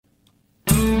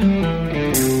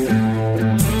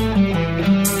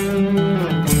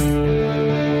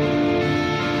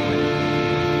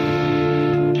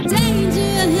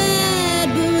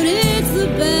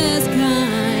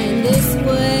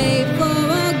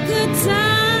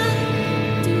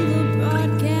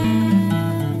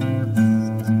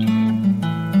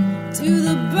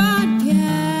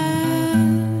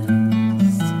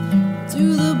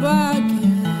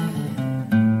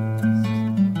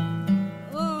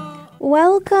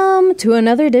welcome to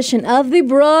another edition of the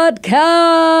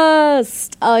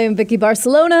broadcast. I am Vicky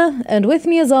Barcelona, and with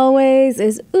me as always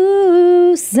is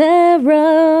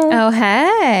Sarah. Oh,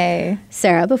 hey.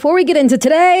 Sarah, before we get into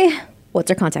today,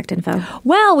 what's our contact info?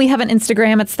 Well, we have an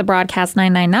Instagram. It's the Broadcast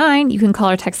 999. You can call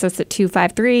or text us at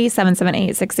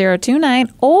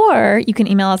 253-778-6029, or you can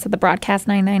email us at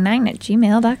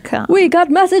thebroadcast999@gmail.com. We got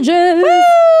messages.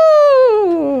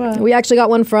 Woo! We actually got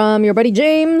one from your buddy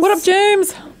James. What up,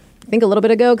 James? I think a little bit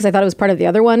ago, because I thought it was part of the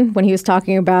other one when he was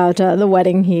talking about the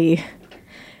wedding.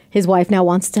 His wife now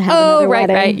wants to have another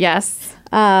wedding. Right, yes.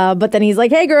 But then he's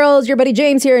like, hey, girls, your buddy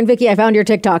James here. And Vicky, I found your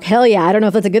TikTok. Hell yeah. I don't know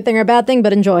if that's a good thing or a bad thing,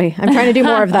 but enjoy. I'm trying to do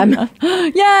more of them.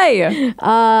 Yay.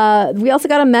 We also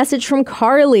got a message from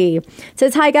Carly. It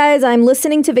says, hi, guys. I'm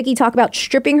listening to Vicky talk about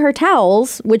stripping her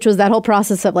towels, which was that whole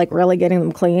process of like really getting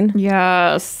them clean.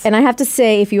 Yes. And I have to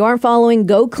say, if you aren't following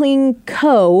Go Clean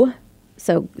Co.,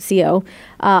 so CO,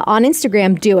 on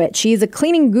Instagram, do it. She's a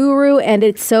cleaning guru, and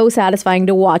it's so satisfying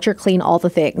to watch her clean all the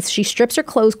things. She strips her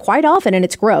clothes quite often, and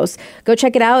it's gross. Go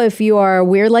check it out if you are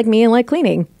weird like me and like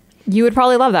cleaning. You would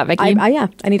probably love that, Vicky. I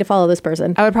need to follow this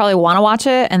person. I would probably want to watch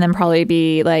it and then probably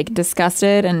be like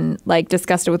disgusted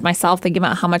with myself, thinking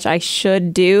about how much I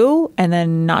should do and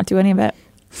then not do any of it.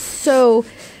 So...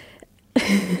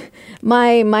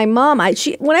 My mom,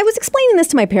 when I was explaining this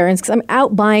to my parents, because I'm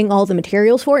out buying all the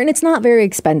materials for it, and it's not very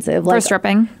expensive. For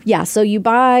stripping? Yeah, so you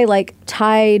buy like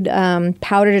Tide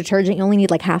powder detergent. You only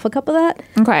need like half a cup of that.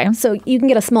 Okay. So you can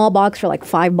get a small box for like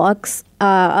 $5,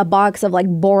 a box of like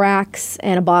borax,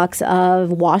 and a box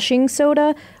of washing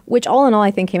soda, which all in all I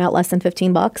think came out less than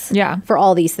 $15. Yeah. For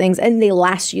all these things, and they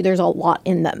last you. There's a lot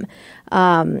in them.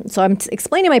 So I'm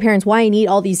explaining to my parents why I need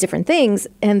all these different things,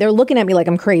 and they're looking at me like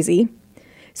I'm crazy.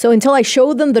 So until I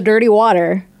showed them the dirty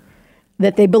water,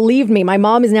 that they believed me. My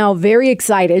mom is now very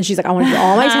excited. She's like, I want to do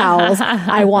all my towels.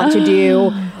 I want to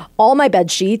do all my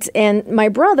bed sheets. And my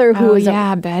brother, who is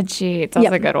bed sheets.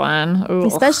 That's a good one. Ooh.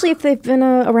 Especially if they've been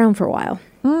around for a while.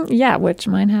 Yeah, which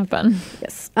mine have been.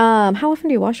 Yes. How often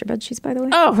do you wash your bed sheets, by the way?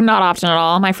 Oh, not often at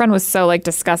all. My friend was so like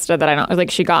disgusted that I don't like.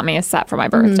 She got me a set for my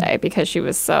birthday because she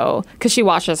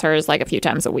washes hers like a few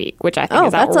times a week, which I think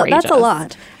is outrageous. That's a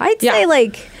lot. I'd say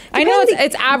like. I know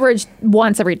it's averaged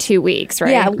once every 2 weeks,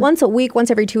 right? Yeah, once a week,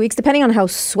 once every 2 weeks, depending on how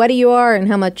sweaty you are and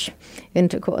how much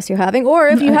intercourse you're having. Or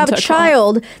if you have a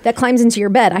child that climbs into your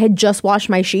bed. I had just washed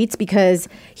my sheets because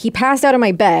he passed out of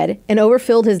my bed and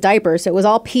overfilled his diaper, so it was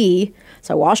all pee.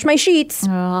 So I washed my sheets,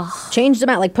 changed them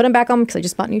out, like put them back on because I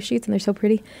just bought new sheets and they're so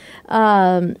pretty.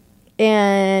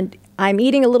 And I'm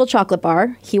eating a little chocolate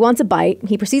bar. He wants a bite.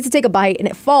 He proceeds to take a bite, and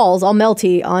it falls all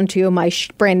melty onto my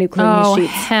brand new clean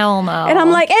sheets. Oh, hell no. And I'm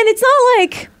like, and it's not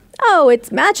like,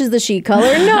 it matches the sheet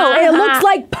color. No, it looks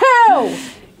like poo.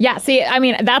 Yeah, see, I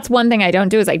mean, that's one thing I don't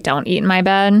do is I don't eat in my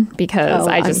bed because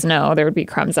I just know there would be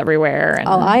crumbs everywhere. And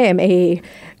I am a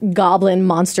goblin,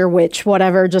 monster, witch,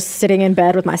 whatever, just sitting in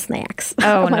bed with my snacks.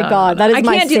 Oh my God. That is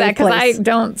my I can't do that because I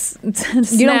don't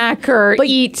snack or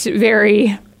eat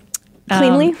very...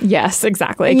 cleanly? Yes,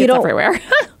 exactly. It gets everywhere.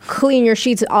 Clean your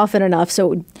sheets often enough so it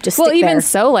would just stick even there.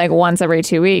 So, like once every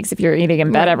 2 weeks, if you're eating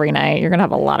in bed every night, you're going to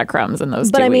have a lot of crumbs in those 2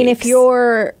 weeks. But I mean, if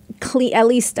you're at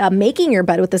least making your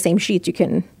bed with the same sheets, you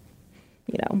can,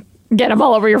 get them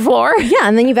all over your floor. Yeah,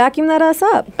 and then you vacuum that ass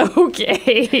up.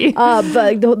 Okay.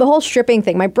 But the whole stripping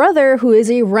thing, my brother, who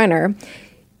is a runner,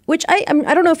 which I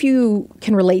don't know if you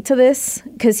can relate to this,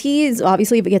 because he's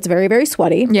obviously gets very, very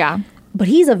sweaty. Yeah. But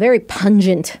he's a very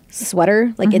pungent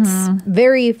sweater. Like, it's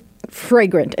very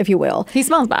fragrant, if you will. He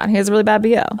smells bad. He has a really bad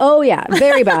BO. Oh, yeah.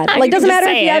 Very bad. Like, doesn't matter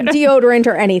if you have deodorant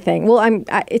or anything. Well,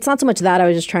 it's not so much that. I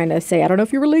was just trying to say, I don't know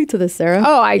if you relate to this, Sarah.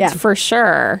 Oh, for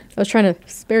sure. I was trying to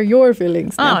spare your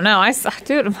feelings. Oh, no. I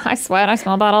sweat. I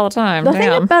smell bad all the time. The thing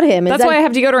about him is that's why I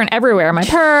have deodorant everywhere. In my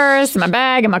purse, in my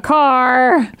bag, in my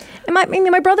car. And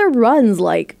my brother runs,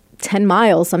 like, 10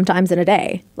 miles sometimes in a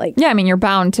day. Like, yeah, I mean, you're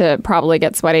bound to probably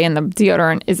get sweaty, and the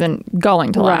deodorant isn't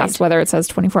going to last, whether it says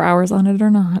 24 hours on it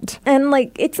or not. And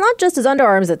like, it's not just his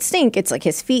underarms that stink, it's like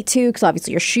his feet too, because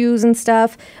obviously your shoes and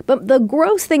stuff. But the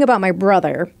gross thing about my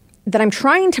brother that I'm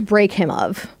trying to break him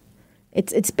of,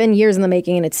 it's been years in the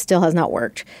making and it still has not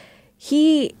worked.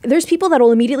 There's people that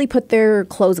will immediately put their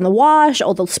clothes in the wash,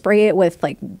 or they'll spray it with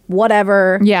like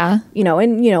whatever. Yeah.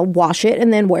 And wash it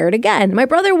and then wear it again. My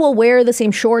brother will wear the same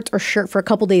shorts or shirt for a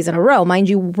couple days in a row, mind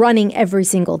you, running every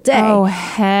single day. Oh,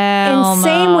 hell And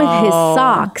same with his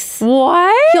socks.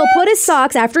 What? He'll put his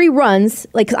socks after he runs.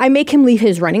 Like, I make him leave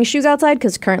his running shoes outside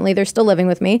because currently they're still living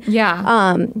with me.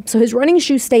 Yeah. So his running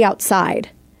shoes stay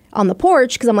outside on the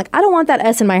porch because I'm like, I don't want that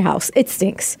S in my house. It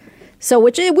stinks. So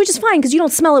which is fine because you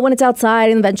don't smell it when it's outside,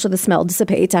 and eventually the smell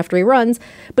dissipates after he runs.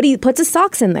 But he puts his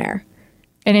socks in there.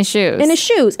 In his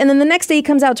shoes. And then the next day he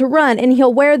comes out to run and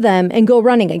he'll wear them and go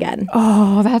running again.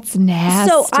 Oh, that's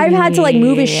nasty. So I've had to like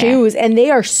move his shoes and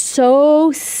they are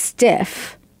so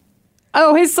stiff.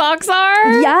 Oh, his socks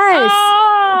are? Yes.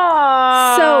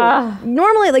 Oh. So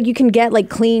normally like you can get like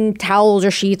clean towels or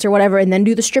sheets or whatever and then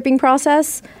do the stripping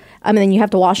process. And then you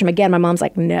have to wash them again. My mom's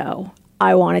like, no.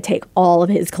 I want to take all of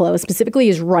his clothes, specifically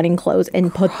his running clothes,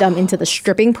 and put them into the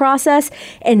stripping process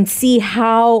and see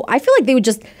how I feel like they would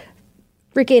just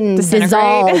freaking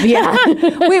dissolve. Yeah.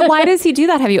 Wait, why does he do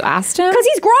that? Have you asked him? Because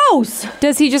he's gross.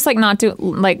 Does he just like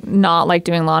not like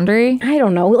doing laundry? I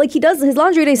don't know. Like he does his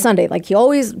laundry day Sunday. Like he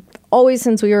always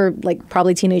since we were like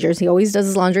probably teenagers, he always does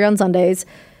his laundry on Sundays,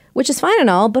 which is fine and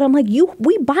all. But I'm like,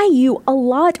 we buy you a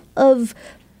lot of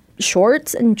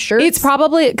shorts and shirts. It's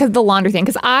probably because the laundry thing.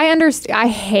 Because I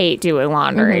hate doing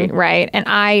laundry, right?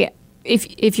 And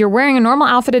if you're wearing a normal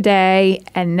outfit a day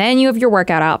and then you have your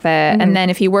workout outfit and then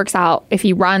if he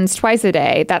runs twice a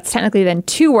day, that's technically then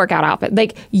 2 workout outfits.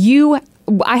 Like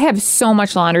I have so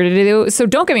much laundry to do. So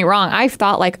don't get me wrong. I've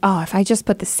thought like, oh, if I just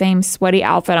put the same sweaty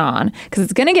outfit on, because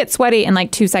it's going to get sweaty in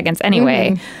like 2 seconds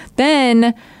anyway,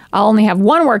 then I'll only have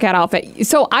 1 workout outfit.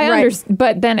 So I understand,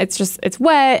 but then it's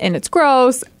wet and it's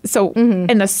gross. So,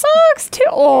 and the socks too.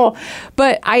 Oh,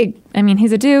 but I mean,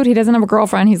 he's a dude. He doesn't have a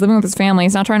girlfriend. He's living with his family.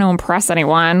 He's not trying to impress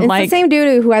anyone. It's the same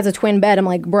dude who has a twin bed. I'm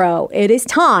like, bro, it is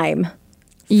time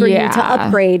for you to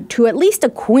upgrade to at least a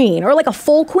queen or like a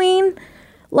full queen.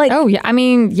 Like, oh yeah, I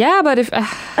mean, yeah, but if he's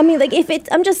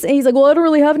like, well, I don't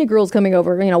really have any girls coming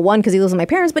over. One, because he lives with my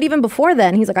parents, but even before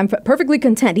then, he's like, I'm perfectly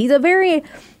content. He's a very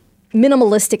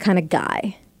minimalistic kind of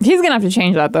guy. He's going to have to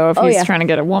change that, though, if he's trying to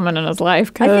get a woman in his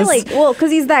life. I feel like,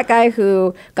 because he's that guy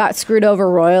who got screwed over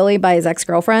royally by his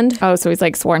ex-girlfriend. Oh, so he's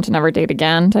like sworn to never date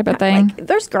again type of thing? Like,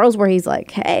 there's girls where he's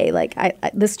like, hey, like,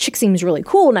 this chick seems really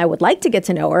cool and I would like to get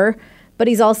to know her. But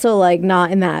he's also like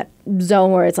not in that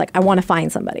zone where it's like, I want to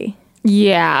find somebody.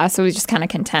 Yeah, so he's just kind of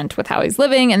content with how he's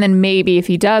living. And then maybe if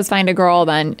he does find a girl,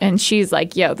 and she's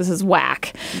like, yo, this is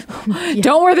whack.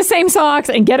 Don't wear the same socks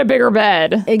and get a bigger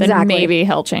bed. Exactly. Then maybe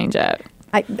he'll change it.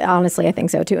 I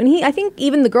think so too. And I think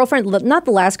even the girlfriend, not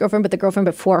the last girlfriend, but the girlfriend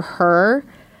before her,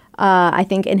 I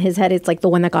think in his head, it's like the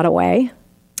one that got away.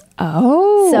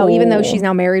 Oh. So even though she's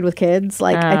now married with kids,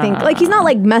 like I think like he's not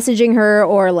like messaging her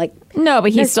or like. No,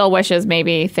 but he still wishes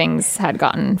maybe things had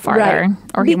gotten farther,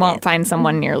 or he won't find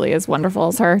someone nearly as wonderful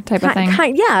as her type of thing.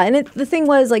 Yeah, and the thing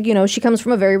was like, she comes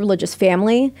from a very religious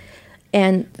family,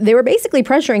 and they were basically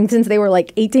pressuring since they were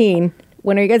like 18.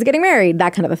 When are you guys getting married?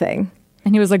 That kind of a thing.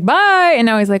 And he was like, bye. And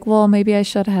now he's like, well, maybe I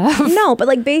should have. No, but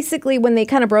like basically when they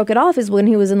kind of broke it off is when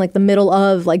he was in like the middle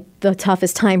of like the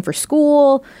toughest time for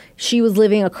school. She was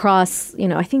living across,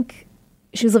 I think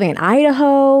she was living in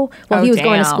Idaho while he was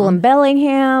going to school in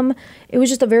Bellingham. It was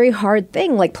just a very hard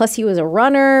thing. Like, plus he was a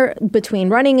runner between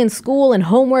running and school and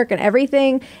homework and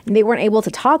everything. And they weren't able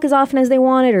to talk as often as they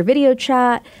wanted or video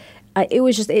chat.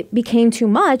 It became too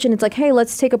much. And it's like, hey,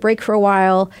 let's take a break for a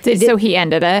while. So he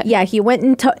ended it? Yeah, he went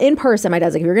in person. My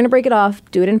dad's like, if you're going to break it off,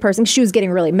 do it in person. She was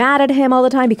getting really mad at him all the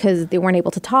time because they weren't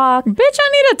able to talk. Bitch, I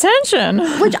need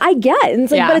attention. Which I get. And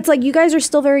it's like, but it's like, you guys are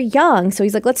still very young. So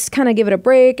he's like, let's kind of give it a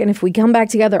break. And if we come back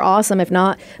together, awesome. If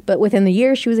not, but within the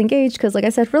year, she was engaged because, like I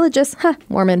said, religious,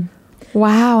 Mormon.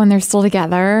 Wow, and they're still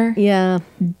together? Yeah.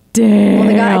 Damn. Well,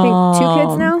 they got, I think, 2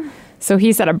 kids now. So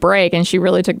he said a break, and she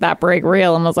really took that break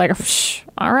real and was like,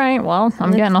 all right, well,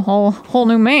 I'm getting a whole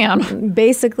new man.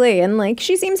 Basically. And like,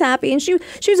 she seems happy. And she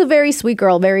was a very sweet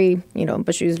girl, very,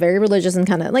 but she was very religious and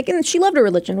kind of like, and she loved her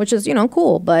religion, which is,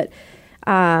 cool. But,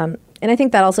 and I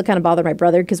think that also kind of bothered my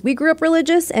brother because we grew up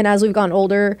religious. And as we've gotten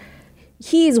older,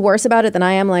 he's worse about it than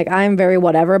I am. Like, I'm very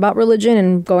whatever about religion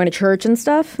and going to church and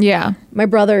stuff. Yeah. My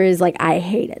brother is like, I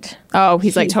hate it. Oh,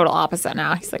 he's like total opposite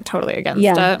now. He's like totally against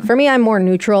it. For me, I'm more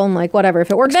neutral and like, whatever.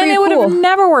 If it works for you, then it would have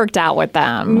never worked out with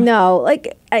them. No,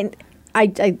 like, I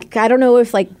don't know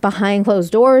if like behind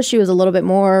closed doors, she was a little bit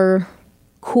more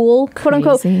cool, quote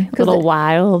unquote. A little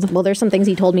wild. Well, there's some things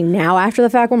he told me now after the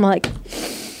fact where I'm like,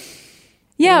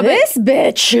 yeah, this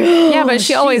bitch. Yeah, but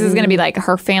she always is going to be like,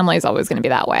 her family's always going to be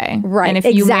that way. Right. And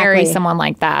if you marry someone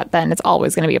like that, then it's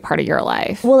always going to be a part of your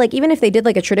life. Well, like, even if they did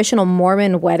like a traditional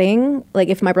Mormon wedding, like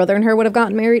if my brother and her would have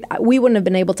gotten married, we wouldn't have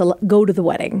been able to go to the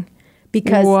wedding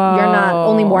because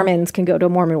only Mormons can go to a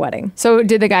Mormon wedding. So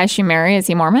did the guy she marry, is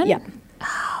he Mormon? Yeah.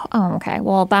 Oh, okay.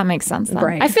 Well, that makes sense then.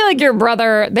 Right. I feel like your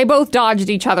brother, they both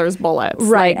dodged each other's bullets.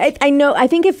 Right. Like, I know. I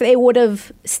think if they would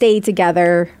have stayed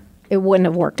together, it wouldn't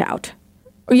have worked out.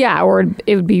 Yeah, or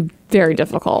it would be very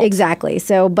difficult. Exactly.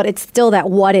 So, but it's still that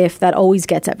what if that always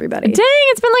gets everybody. Dang,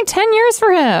 it's been like 10 years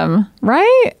for him,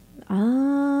 right?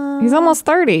 He's almost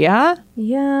 30, yeah?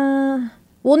 Yeah.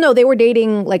 Well, no, they were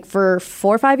dating like for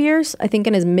 4 or 5 years. I think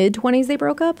in his mid-20s they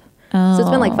broke up. So it's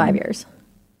been like 5 years.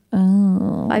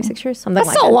 5, 6 years, something That's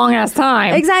like still that. a long ass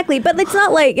time. Exactly, but it's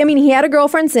not like, I mean, he had a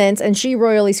girlfriend since, and she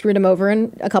royally screwed him over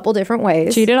in a couple different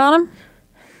ways. Cheated on him?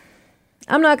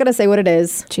 I'm not going to say what it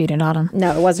is. Cheated on him.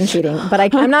 No, it wasn't cheating, but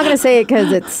I'm not going to say it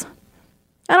because it's,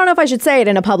 I don't know if I should say it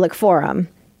in a public forum.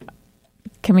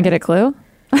 Can we get a clue?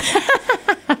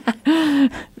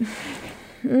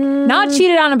 Not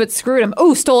cheated on him, but screwed him.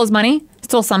 Oh, stole his money?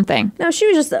 Stole something. No, she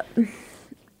was just,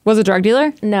 Was a drug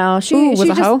dealer? no, she Ooh, was she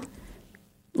a hoe?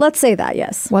 Let's say that,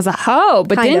 yes. Was a hoe,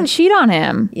 but Kind didn't of. cheat on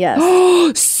him.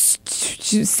 Yes.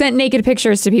 She sent naked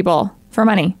pictures to people for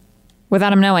money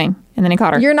without him knowing, and then he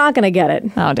caught her. You're not going to get it.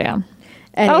 Oh, damn.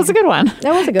 Anyway. That was a good one.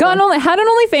 That was a good Got one. Had an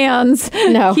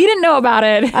OnlyFans. No. He didn't know about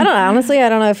it. I don't know. Honestly, I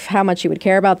don't know how much you would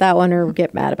care about that one or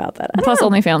get mad about that. Plus,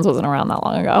 OnlyFans wasn't around that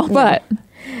long ago. But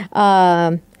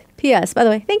P.S. By the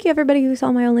way, thank you everybody who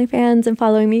saw my OnlyFans and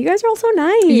following me. You guys are all so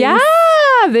nice. yeah,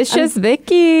 Vicious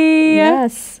Vicky.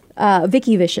 Yes.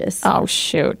 Vicky Vicious. Oh,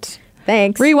 shoot.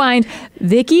 Thanks. Rewind.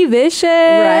 Vicky Vicious.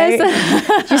 Right.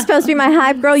 You're supposed to be my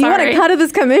hype girl. You want a Sorry. cut of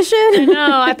this commission?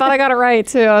 No, I thought I got it right,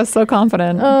 too. I was so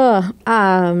confident.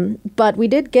 But we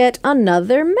did get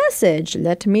another message.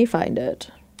 Let me find it.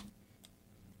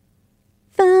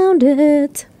 Found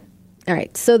it. All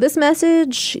right. So this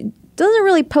message doesn't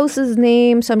really post his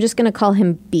name, so I'm just going to call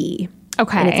him B.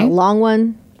 Okay. And it's a long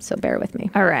one, so bear with me.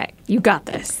 All right. You got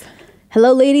this.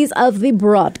 Hello, ladies of the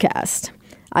broadcast.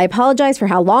 I apologize for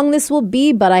how long this will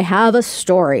be, but I have a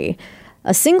story.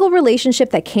 A single relationship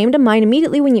that came to mind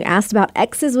immediately when you asked about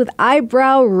exes with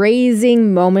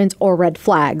eyebrow-raising moments or red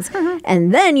flags.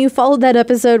 And then you followed that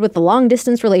episode with the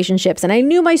long-distance relationships, and I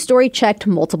knew my story checked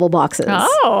multiple boxes.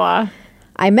 Oh.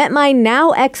 I met my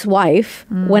now ex-wife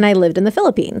when I lived in the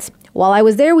Philippines. While I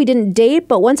was there, we didn't date,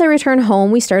 but once I returned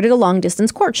home, we started a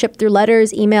long-distance courtship through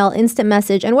letters, email, instant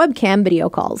message, and webcam video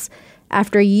calls.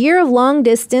 After a year of long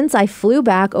distance, I flew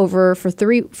back over for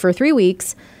 3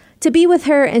 weeks to be with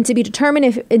her and to determine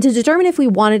if we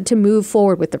wanted to move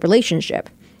forward with the relationship,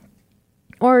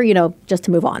 or just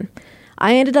to move on.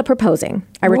 I ended up proposing.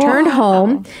 I returned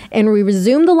home and we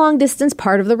resumed the long distance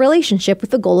part of the relationship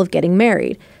with the goal of getting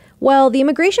married. Well, the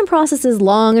immigration process is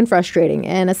long and frustrating,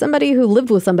 and as somebody who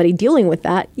lived with somebody dealing with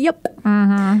that, yep,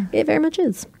 it very much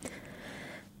is.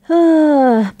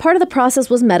 Part of the process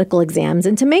was medical exams,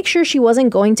 and to make sure she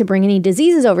wasn't going to bring any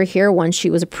diseases over here once she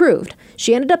was approved.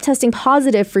 She ended up testing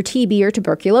positive for TB or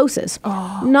tuberculosis.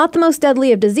 Not the most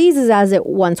deadly of diseases as it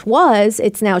once was.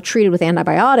 It's now treated with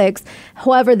antibiotics.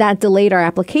 However, that delayed our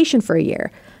application for a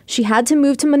year. She had to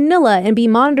move to Manila and be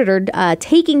monitored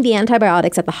taking the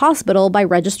antibiotics at the hospital by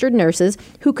registered nurses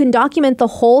who can document the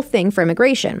whole thing for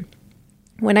immigration.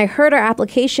 When I heard our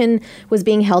application was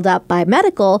being held up by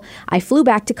medical, I flew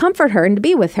back to comfort her and to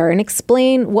be with her and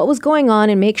explain what was going on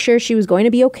and make sure she was going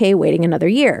to be okay waiting another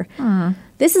year.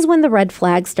 This is when the red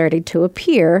flags started to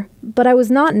appear, but I was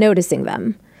not noticing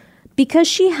them. Because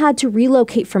she had to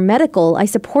relocate for medical, I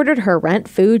supported her rent,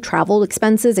 food, travel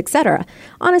expenses, etc.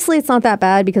 Honestly, it's not that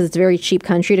bad because it's a very cheap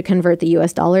country to convert the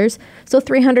US dollars, so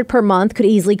 $300 per month could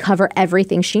easily cover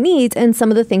everything she needs and some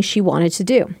of the things she wanted to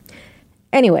do.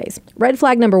 Anyways, red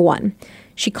flag number 1.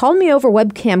 She called me over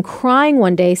webcam crying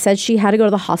one day, said she had to go to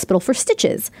the hospital for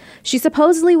stitches. She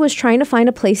supposedly was trying to find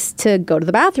a place to go to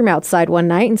the bathroom outside one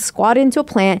night and squatted into a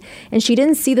plant, and she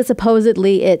didn't see that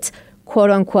supposedly it,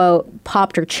 quote-unquote,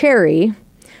 popped her cherry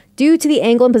due to the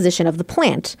angle and position of the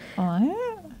plant.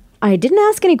 I didn't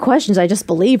ask any questions, I just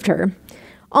believed her.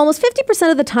 Almost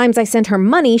 50% of the times I sent her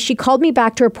money, she called me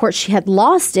back to report she had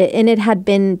lost it and it had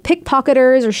been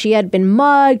pickpocketers or she had been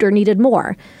mugged or needed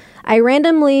more. I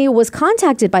randomly was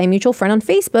contacted by a mutual friend on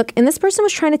Facebook, and this person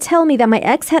was trying to tell me that my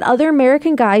ex had other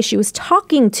American guys she was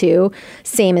talking to,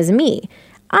 same as me.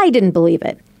 I didn't believe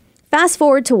it. Fast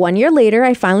forward to 1 year later,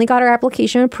 I finally got her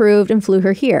application approved and flew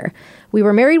her here. We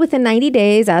were married within 90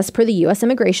 days as per the U.S.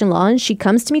 immigration law, and she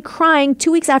comes to me crying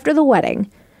 2 weeks after the wedding.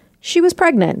 She was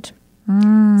pregnant.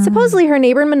 Supposedly, her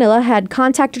neighbor in Manila had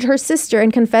contacted her sister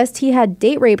and confessed he had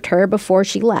date raped her before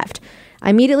she left.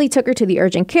 I immediately took her to the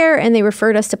urgent care, and they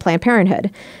referred us to Planned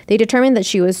Parenthood. They determined that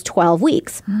she was 12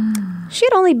 weeks. She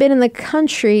had only been in the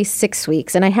country 6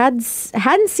 weeks, and I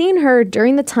hadn't seen her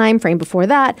during the time frame before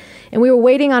that, and we were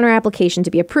waiting on her application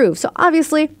to be approved. So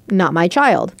obviously, not my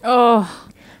child.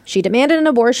 She demanded an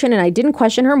abortion, and I didn't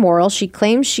question her morals. She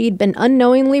claimed she'd been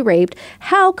unknowingly raped.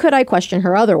 How could I question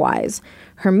her otherwise?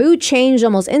 Her mood changed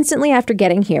almost instantly after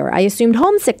getting here. I assumed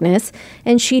homesickness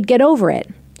and she'd get over it.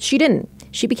 She didn't.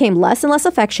 She became less and less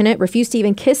affectionate, refused to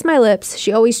even kiss my lips.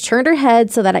 She always turned her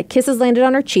head so that kisses landed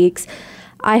on her cheeks.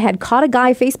 I had caught a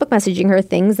guy Facebook messaging her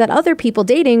things that other people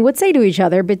dating would say to each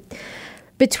other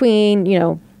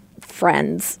between,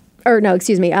 friends.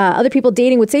 Other people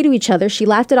dating would say to each other. She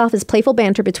laughed it off as playful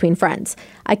banter between friends.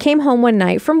 I came home one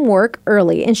night from work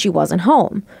early and she wasn't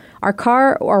home.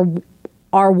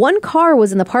 Our one car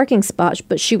was in the parking spot,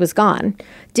 but she was gone.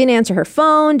 Didn't answer her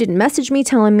phone, didn't message me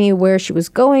telling me where she was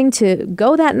going to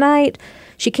go that night.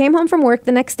 She came home from work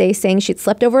the next day saying she'd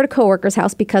slept over at a coworker's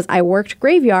house because I worked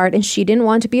graveyard and she didn't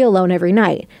want to be alone every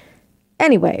night.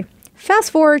 Anyway,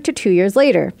 fast forward to 2 years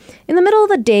later. In the middle of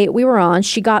the date we were on,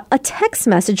 she got a text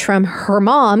message from her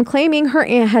mom claiming her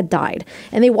aunt had died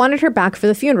and they wanted her back for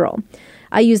the funeral.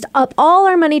 I used up all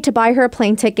our money to buy her a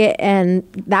plane ticket, and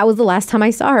that was the last time I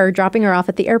saw her, dropping her off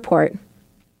at the airport.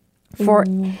 For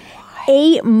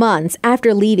 8 months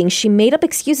after leaving, she made up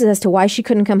excuses as to why she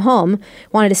couldn't come home.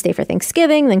 Wanted to stay for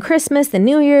Thanksgiving, then Christmas, then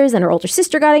New Year's, then her older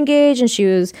sister got engaged, and she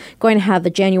was going to have the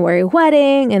January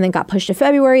wedding, and then got pushed to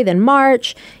February, then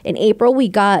March. In April, we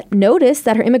got notice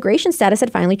that her immigration status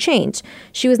had finally changed.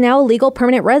 She was now a legal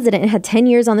permanent resident and had 10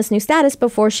 years on this new status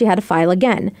before she had to file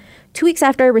again. 2 weeks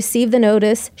after I received the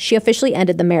notice, she officially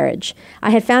ended the marriage.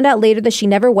 I had found out later that she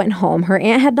never went home. Her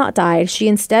aunt had not died. She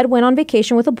instead went on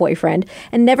vacation with a boyfriend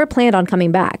and never planned on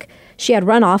coming back. She had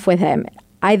run off with him.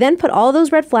 I then put all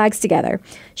those red flags together.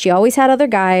 She always had other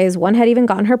guys. One had even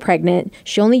gotten her pregnant.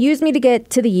 She only used me to get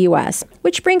to the U.S.,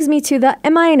 which brings me to the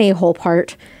am I an a-hole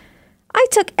part. I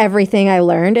took everything I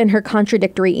learned in her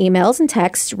contradictory emails and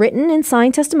texts, written and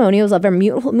signed testimonials of her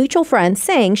mutual friends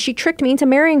saying she tricked me into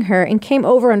marrying her and came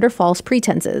over under false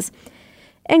pretenses,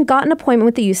 and got an appointment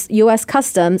with the U.S.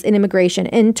 Customs and Immigration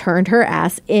and turned her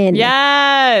ass in.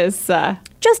 Yes!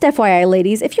 Just FYI,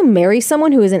 ladies, if you marry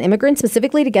someone who is an immigrant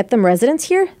specifically to get them residence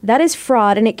here, that is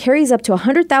fraud, and it carries up to a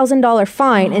 $100,000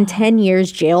 fine and 10 years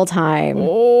jail time.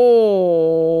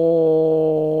 Oh.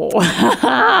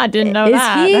 I didn't know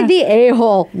that. Is he the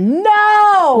a-hole?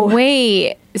 No!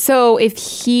 Wait. So if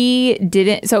he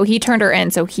didn't, so he turned her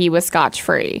in, so he was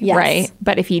scotch-free, yes. right?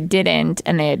 But if he didn't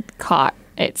and they had caught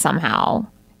it somehow,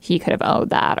 he could have owed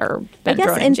that or been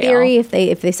thrown in jail. Theory,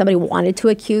 if somebody wanted to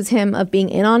accuse him of being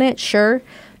in on it, sure.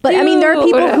 But I mean, there are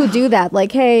people who do that.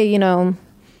 Like, hey,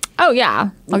 oh yeah,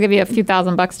 I'll give you a few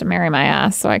 $1,000 to marry my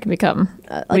ass so I can become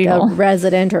legal. A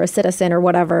resident or a citizen or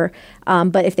whatever.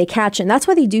 But if they catch it, and that's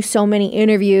why they do so many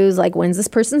interviews. Like, when's this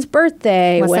person's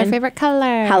birthday? What's their favorite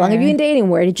color? How long have you been dating?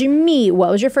 Where did you meet?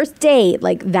 What was your first date?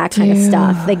 Like that kind of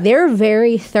stuff. Like, they're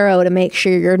very thorough to make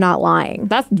sure you're not lying.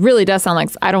 That really does sound like,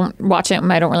 I don't watch it.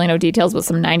 I don't really know details, but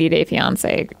some 90 Day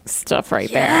Fiance stuff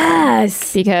right there.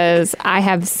 Yes. Because I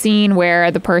have seen where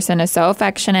the person is so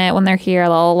affectionate when they're here,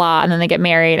 and then they get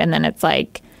married, and then it's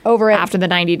like over it. After the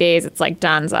 90 days, it's like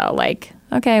donezo. Like,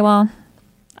 okay, well,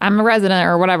 I'm a resident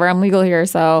or whatever. I'm legal here,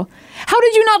 so. How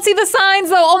did you not see the signs,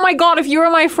 though? Oh, my God. If you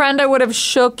were my friend, I would have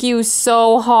shook you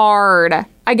so hard.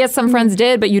 I guess some friends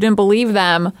did, but you didn't believe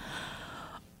them.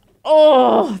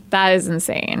 Oh, that is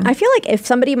insane. I feel like if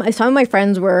some of my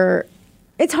friends were...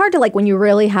 It's hard to, like, when you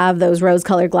really have those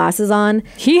rose-colored glasses on.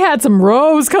 He had some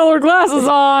rose-colored glasses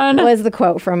on. Was the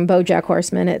quote from BoJack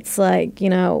Horseman. It's like,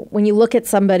 when you look at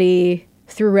somebody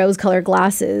through rose-colored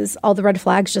glasses, all the red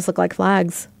flags just look like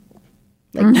flags.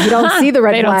 Like, you don't see the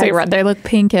red they flags. Don't say red. They look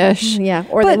pinkish. Yeah,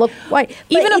 or they look white. But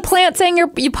even a plant saying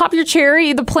you pop your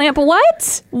cherry, the plant,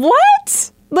 what?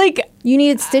 What? Like, you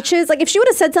needed stitches? Like, if she would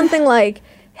have said something like,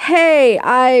 hey,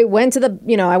 I went to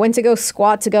I went to go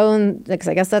squat to go, and because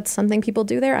I guess that's something people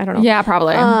do there. I don't know. Yeah,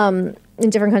 probably. In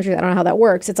different countries, I don't know how that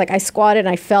works. It's like I squatted and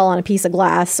I fell on a piece of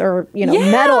glass or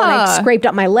metal and I scraped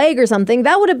up my leg or something.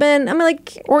 That would have been. I'm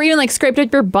like, or even like scraped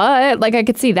up your butt. Like I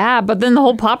could see that, but then the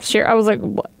whole pop chair. I was like,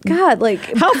 what? God, like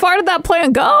how far did that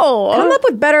plant go? Come up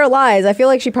with better lies. I feel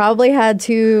like she probably had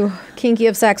too kinky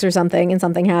of sex or something, and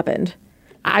something happened.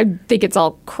 I think it's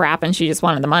all crap, and she just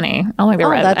wanted the money. I don't think there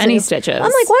were any stitches. I'm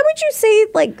like, why would you say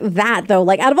like that though?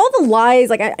 Like, out of all the lies,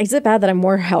 like, is it bad that I'm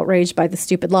more outraged by the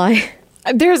stupid lie?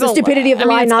 There's the stupidity of the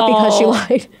lie, not because she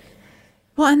lied.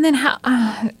 Well, and then how?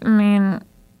 I mean,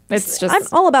 it's just. I'm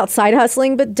all about side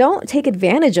hustling, but don't take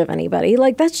advantage of anybody.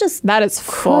 Like, that's just that is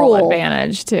cruel. Full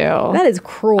advantage too. That is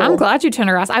cruel. I'm glad you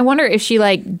turned her ass. I wonder if she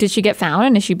did she get found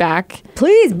and is she back?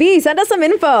 Please, B, send us some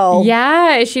info.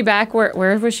 Yeah, is she back?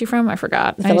 Where was she from? I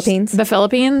forgot. The Philippines. The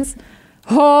Philippines.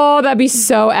 Oh, that'd be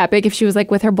so epic if she was like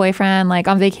with her boyfriend, like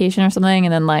on vacation or something,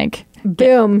 and then like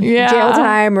boom, Yeah. jail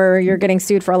time, or you're getting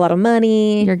sued for a lot of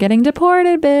money. You're getting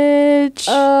deported, bitch.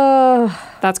 Oh,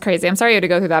 That's crazy. I'm sorry you had to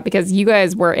go through that because you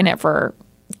guys were in it for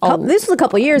this was a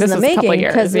couple years in This the was a couple making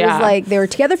because years, it was like they were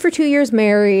together for 2 years,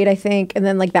 married, I think, and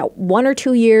then like that 1 or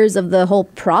 2 years of the whole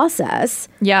process,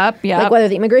 Yep. like whether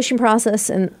the immigration process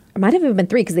and it might have even been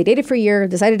 3 because they dated for a year,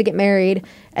 decided to get married,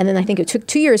 and then I think it took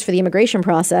 2 years for the immigration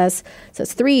process, so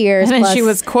it's 3 years. And then plus, she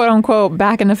was quote unquote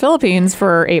back in the Philippines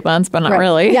for 8 months, but not right.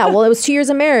 really. Yeah, well, it was 2 years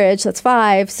of marriage, so that's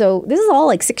 5. So this is all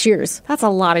like 6 years. That's a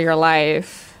lot of your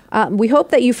life. We hope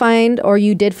that you find or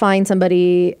you did find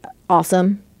somebody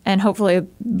awesome. And hopefully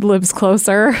lives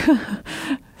closer.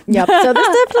 Yep. So this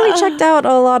definitely checked out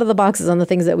a lot of the boxes on the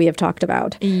things that we have talked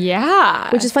about. Yeah.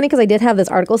 Which is funny because I did have this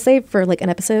article saved for like an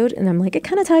episode, and I'm like, it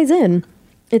kind of ties in.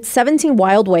 It's 17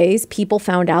 wild ways people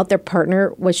found out their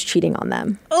partner was cheating on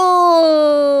them.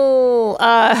 Oh,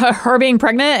 her being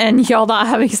pregnant and y'all not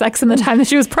having sex in the time that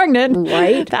she was pregnant.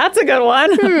 Right. That's a good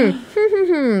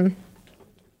one.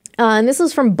 And this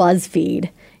was from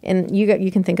BuzzFeed. And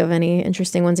you can think of any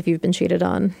interesting ones if you've been cheated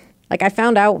on. Like I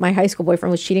found out my high school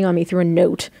boyfriend was cheating on me through a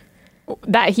note.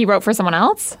 That he wrote for someone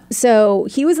else? So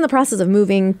he was in the process of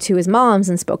moving to his mom's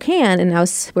in Spokane, and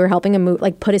we were helping him move,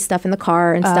 like put his stuff in the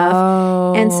car and stuff.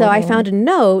 Oh. And so I found a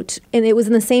note, and it was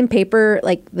in the same paper,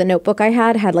 like the notebook I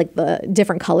had like the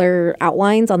different color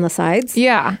outlines on the sides.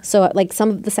 Yeah. So like some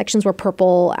of the sections were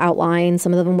purple outlines,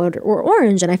 some of them were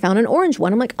orange, and I found an orange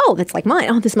one. I'm like, oh, that's like mine.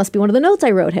 Oh, this must be one of the notes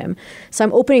I wrote him. So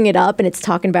I'm opening it up, and it's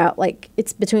talking about like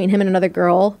it's between him and another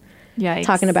girl. Yikes.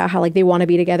 Talking about how like they want to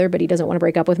be together, but he doesn't want to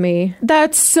break up with me.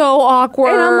 That's so awkward.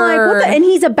 And I'm like, what the? And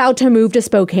he's about to move to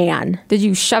Spokane. Did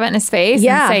you shove it in his face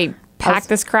Yeah. and say, pack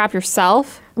this crap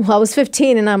yourself? Well, I was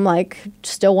 15 and I'm like,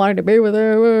 still wanted to be with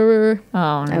her. Oh,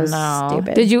 I was no.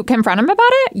 stupid. Did you confront him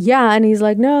about it? Yeah. And he's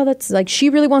like, no, that's like, she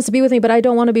really wants to be with me, but I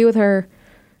don't want to be with her.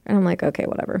 And I'm like, okay,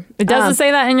 whatever. It doesn't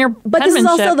say that in your But this is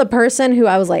also penmanship. the person who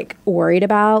I was like worried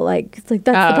about. Like, it's like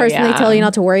that's the person they tell you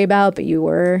not to worry about, but you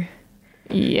were.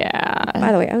 Yeah.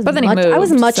 By the way, I was But then he I was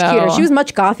moved, much so- cuter. She was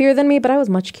much gothier than me, but I was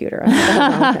much cuter. I don't know what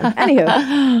was wrong with him.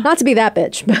 Anywho, not to be that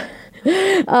bitch,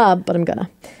 but I'm gonna.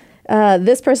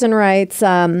 This person writes,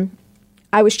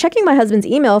 I was checking my husband's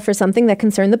email for something that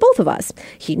concerned the both of us.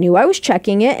 He knew I was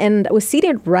checking it and was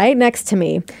seated right next to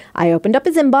me. I opened up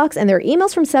his inbox and there were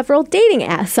emails from several dating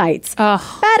sites.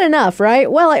 Bad enough, right?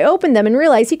 Well, I opened them and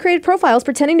realized he created profiles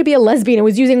pretending to be a lesbian and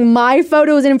was using my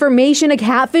photos and information to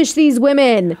catfish these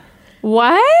women.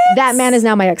 What? That man is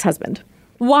now my ex-husband.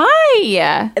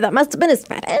 Why? That must have been his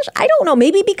fetish. I don't know.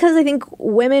 Maybe because I think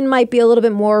women might be a little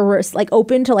bit more like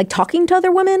open to like talking to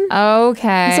other women.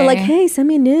 Okay. So like, hey, send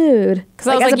me a nude. Because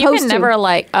I was like, you can never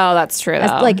like, oh, that's true though.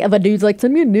 Like if a dude's like,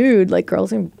 send me a nude, like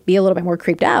girls can be a little bit more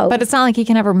creeped out. But it's not like he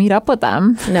can ever meet up with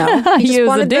them. No, he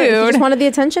was a he dude. just wanted the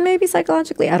attention, maybe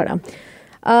psychologically. I don't know.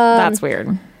 That's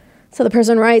weird. So the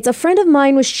person writes, a friend of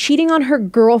mine was cheating on her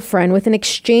girlfriend with an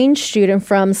exchange student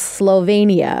from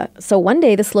Slovenia. So one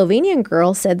day the Slovenian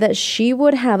girl said that she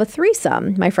would have a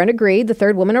threesome. My friend agreed. The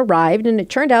third woman arrived and it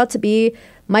turned out to be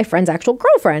my friend's actual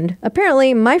girlfriend.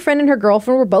 Apparently, my friend and her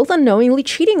girlfriend were both unknowingly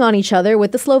cheating on each other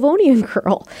with the Slovenian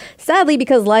girl. Sadly,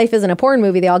 because life isn't a porn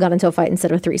movie, they all got into a fight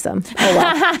instead of a threesome. Oh,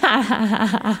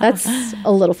 well. That's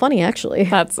a little funny, actually.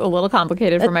 That's a little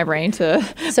complicated for my brain to.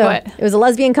 So but it was a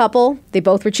lesbian couple. They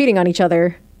both were cheating on each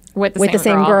other with the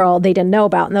same girl they didn't know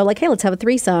about. And they're like, hey, let's have a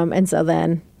threesome. And so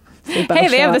then they both Hey,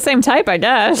 they show have the up, same type, I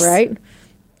guess. right?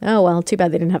 Oh, well, too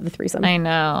bad they didn't have the threesome. I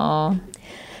know.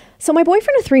 So my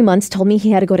boyfriend of 3 months told me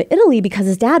he had to go to Italy because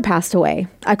his dad passed away.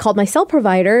 I called my cell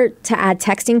provider to add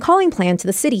texting calling plan to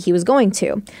the city he was going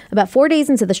to. About 4 days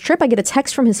into this trip, I get a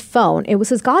text from his phone. It was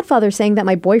his godfather saying that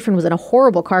my boyfriend was in a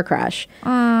horrible car crash.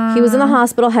 He was in the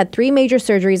hospital, had 3 major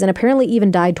surgeries, and apparently even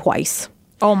died twice.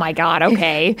 Oh my God,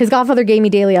 okay. His godfather gave me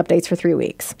daily updates for 3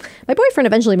 weeks. My boyfriend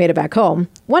eventually made it back home.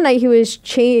 One night he was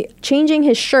changing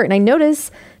his shirt and I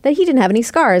noticed that he didn't have any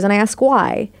scars and I asked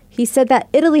why. He said that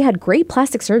Italy had great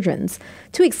plastic surgeons.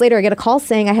 2 weeks later, I get a call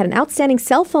saying I had an outstanding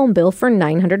cell phone bill for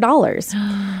 $900.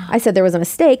 I said there was a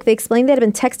mistake. They explained they had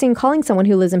been texting calling someone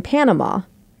who lives in Panama.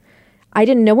 I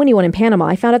didn't know anyone in Panama.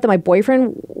 I found out that my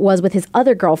boyfriend was with his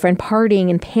other girlfriend partying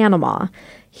in Panama.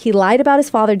 He lied about his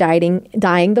father dying,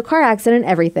 the car accident,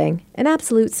 everything. An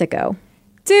absolute sicko.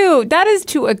 Dude, that is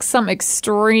to some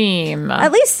extreme.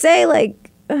 At least say, like,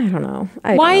 I don't know.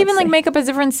 Why even like make up a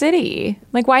different city?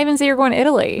 Like, why even say you're going to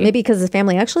Italy? Maybe because his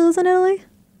family actually lives in Italy?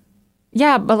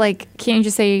 Yeah, but like, can't you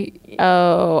just say,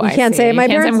 oh, You can't say it, my you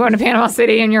can't say I'm parents- going to Panama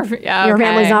City and your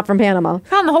family's not from Panama.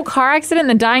 God, the whole car accident and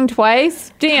then dying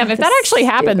twice? Damn, if that That's actually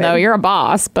happened, stupid. though, you're a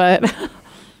boss, but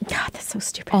God, that's so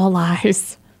stupid. all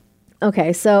lies.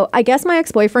 Okay, so I guess my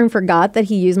ex-boyfriend forgot that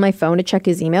he used my phone to check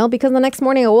his email because the next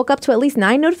morning I woke up to at least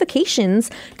 9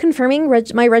 notifications confirming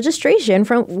my registration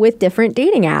with different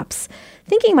dating apps.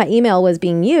 Thinking my email was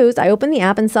being used, I opened the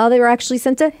app and saw they were actually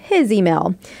sent to his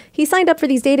email. He signed up for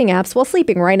these dating apps while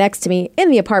sleeping right next to me in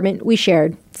the apartment we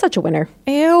shared. Such a winner.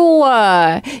 Ew.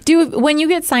 When you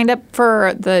get signed up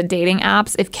for the dating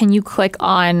apps, can you click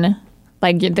on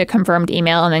like the confirmed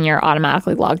email and then you're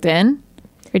automatically logged in?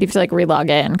 Or do you have to like relog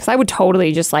in? Because I would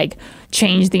totally just like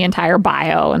change the entire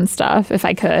bio and stuff if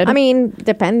I could. I mean,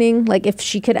 depending. Like if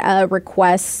she could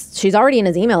request, she's already in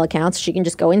his email account, so she can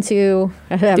just go into.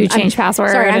 Do change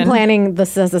password. Sorry, I'm planning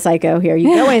this as a psycho here.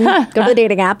 You go in, go to the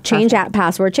dating app, change app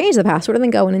password, change the password, and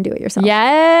then go in and do it yourself.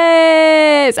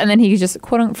 Yes. And then he just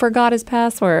quote unquote forgot his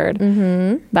password.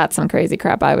 Mm-hmm. That's some crazy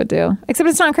crap I would do. Except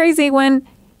it's not crazy when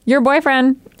your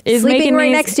boyfriend is sleeping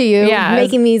right next to you,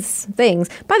 making these things.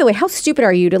 By the way, how stupid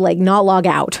are you to like not log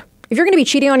out? If you're going to be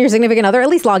cheating on your significant other, at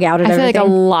least log out. I feel like a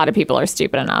lot of people are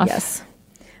stupid enough. Yes.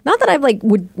 Not that I like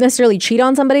would necessarily cheat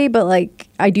on somebody, but like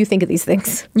I do think of these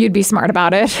things. You'd be smart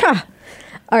about it.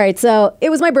 All right, so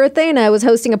it was my birthday and I was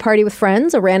hosting a party with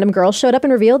friends. A random girl showed up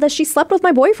and revealed that she slept with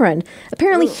my boyfriend.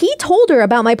 Apparently, he told her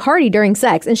about my party during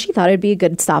sex, and she thought it'd be a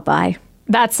good stop by.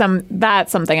 That's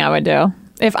something I would do.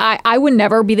 If I would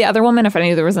never be the other woman if I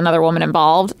knew there was another woman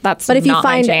involved. That's but if not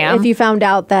my jam. If you found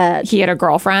out that he had a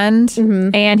girlfriend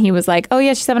and he was like, "Oh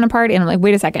yeah, she's having a party," and I'm like,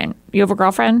 "Wait a second, you have a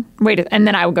girlfriend?" And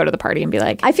then I would go to the party and be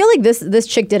like, I feel like this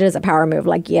chick did it as a power move.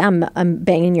 Like, yeah, I'm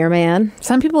banging your man.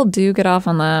 Some people do get off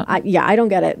on that. I don't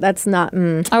get it. That's not.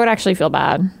 I would actually feel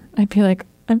bad. I'd be like,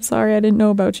 I'm sorry, I didn't know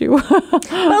about you.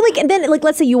 Well, like, and then, like,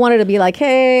 let's say you wanted to be like,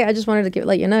 hey, I just wanted to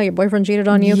let you know your boyfriend cheated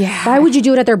on you. Yeah. Why would you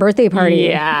do it at their birthday party?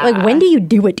 Yeah. Like, when do you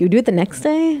do it? Do you do it the next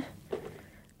day?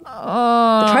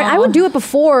 I would do it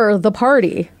before the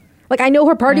party. Like, I know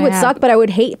her party would suck, but I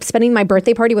would hate spending my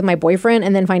birthday party with my boyfriend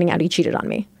and then finding out he cheated on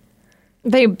me.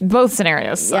 Both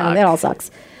scenarios suck. Yeah, that all sucks.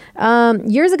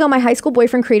 Years ago, my high school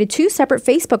boyfriend created 2 separate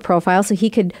Facebook profiles so he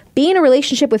could be in a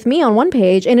relationship with me on one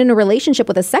page and in a relationship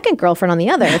with a second girlfriend on the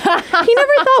other. He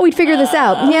never thought we'd figure this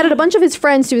out. He added a bunch of his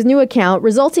friends to his new account,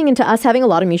 resulting into us having a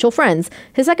lot of mutual friends.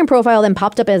 His second profile then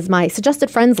popped up as my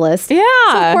suggested friends list. Yeah.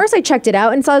 So of course I checked it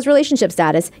out and saw his relationship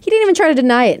status. He didn't even try to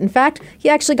deny it. In fact, he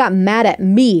actually got mad at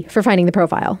me for finding the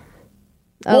profile.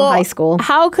 High school.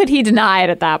 How could he deny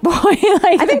it at that point?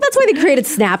 I think that's why they created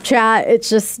Snapchat. It's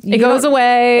just it goes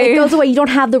away. It goes away. You don't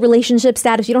have the relationship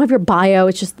status. You don't have your bio.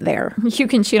 It's just there. You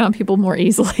can cheat on people more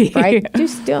easily, right?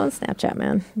 Just do it on Snapchat,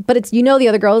 man. But it's the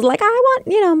other girl is like, I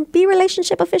want be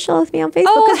relationship official with me on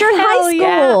Facebook because you're in high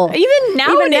school. Yeah. Even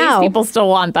nowadays, people still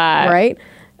want that, right?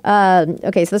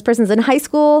 Okay, so this person's in high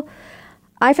school.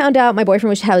 I found out my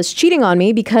boyfriend was cheating on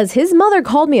me because his mother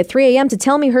called me at 3 a.m. to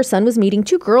tell me her son was meeting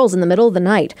 2 girls in the middle of the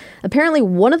night. Apparently,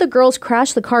 one of the girls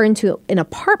crashed the car into an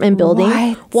apartment building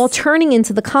while turning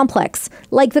into the complex.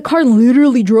 Like, the car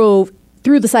literally drove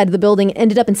through the side of the building and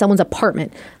ended up in someone's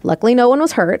apartment. Luckily, no one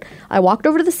was hurt. I walked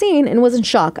over to the scene and was in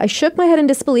shock. I shook my head in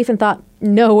disbelief and thought,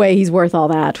 no way he's worth all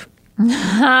that.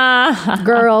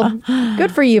 Girl,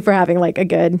 good for you for having, like, a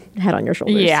good head on your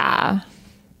shoulders. Yeah.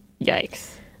 Yikes.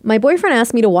 My boyfriend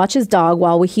asked me to watch his dog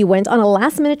while he went on a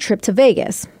last-minute trip to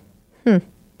Vegas.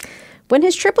 When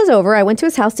his trip was over, I went to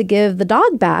his house to give the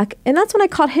dog back, and that's when I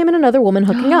caught him and another woman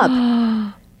hooking up.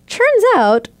 Turns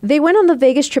out, they went on the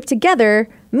Vegas trip together.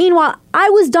 Meanwhile,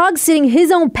 I was dog-sitting his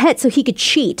own pet so he could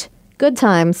cheat. Good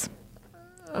times.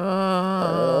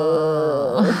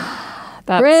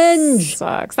 That cringe.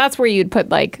 Sucks. That's where you'd put,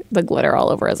 like, the glitter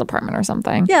all over his apartment or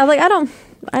something. Yeah, like, I don't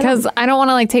Because I don't want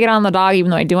to like take it on the dog,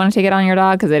 even though I do want to take it on your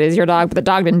dog because it is your dog. But the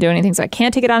dog didn't do anything, so I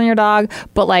can't take it on your dog.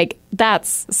 But like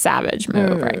that's savage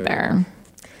move right there.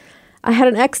 I had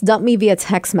an ex dump me via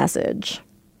text message.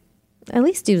 At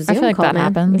least do a Zoom I feel like call, that man.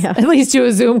 happens. Yeah. At least do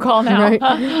a Zoom call now.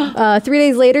 Right. 3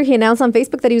 days later, he announced on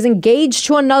Facebook that he was engaged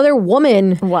to another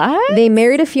woman. What? They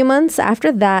married a few months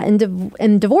after that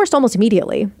and divorced almost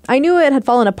immediately. I knew it had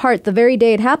fallen apart the very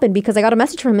day it happened because I got a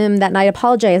message from him that night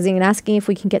apologizing and asking if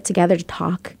we can get together to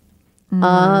talk.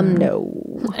 No.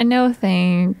 No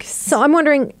thanks. So I'm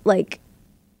wondering, like,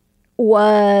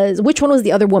 which one was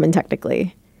the other woman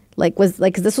technically? Like, because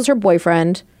this was her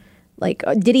boyfriend. Like,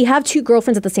 did he have 2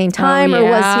 girlfriends at the same time, or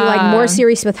was he like more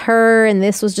serious with her, and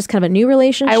this was just kind of a new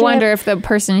relationship? I wonder if the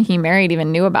person he married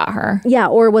even knew about her. Yeah,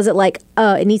 or was it like,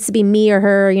 it needs to be me or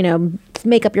her?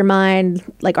 Make up your mind.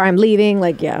 Like, or I'm leaving.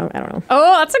 Like, yeah, I don't know.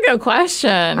 Oh, that's a good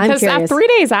question. Because 3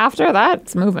 days after,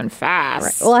 that's moving fast.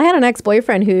 Right. Well, I had an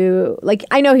ex-boyfriend who, like,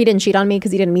 I know he didn't cheat on me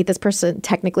because he didn't meet this person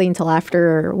technically until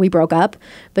after we broke up,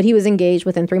 but he was engaged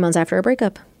within 3 months after our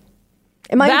breakup.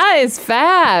 That is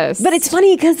fast. But it's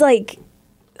funny because, like,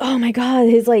 oh my God,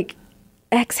 his, like,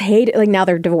 ex hated, like, now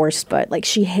they're divorced, but, like,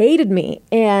 she hated me.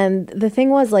 And the thing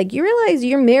was, like, you realize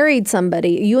you're married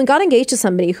somebody, you got engaged to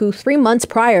somebody who 3 months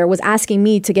prior was asking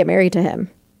me to get married to him.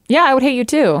 Yeah, I would hate you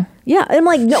too. Yeah, and I'm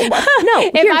like, no.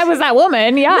 If I was that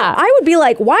woman, yeah. No, I would be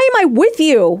like, why am I with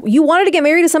you? You wanted to get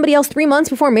married to somebody else 3 months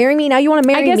before marrying me. Now you want to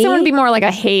marry me? I guess it wouldn't be more like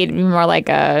a hate. It'd be more like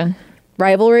a...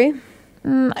 rivalry?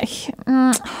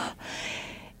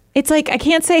 It's like, I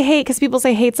can't say hate because people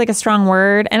say hate's like a strong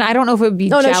word. And I don't know if it would be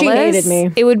jealous. No, she hated me.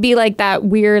 It would be like that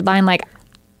weird line like,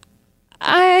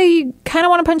 I kind of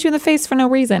want to punch you in the face for no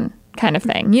reason kind of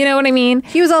thing. You know what I mean?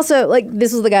 He was also, like,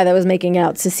 this was the guy that was making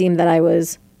out to seem that I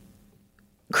was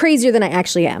crazier than I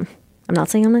actually am. I'm not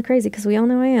saying I'm not crazy because we all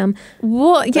know I am.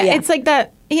 Well, yeah, it's like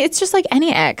that. It's just like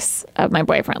any ex of my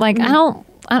boyfriend. Like,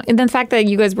 and the fact that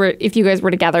if you guys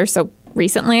were together so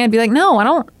recently, I'd be like, no, I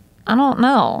don't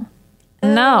know.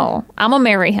 No, I'm gonna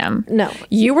marry him. No.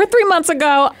 You were 3 months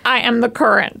ago. I am the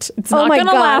current. It's not gonna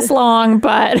God. last long,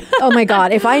 but. Oh my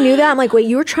God. If I knew that, I'm like, wait,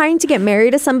 you were trying to get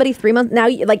married to somebody 3 months now?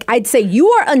 Like, I'd say you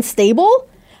are unstable.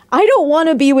 I don't want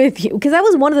to be with you. Because that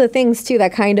was one of the things too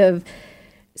that kind of,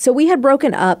 so we had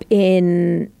broken up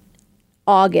in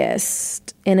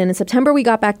August, and then in September we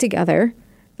got back together.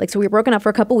 Like, so we were broken up for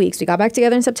a couple weeks. We got back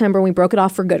together in September and we broke it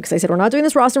off for good because I said, we're not doing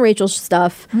this Ross and Rachel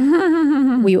stuff.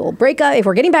 We will break up. If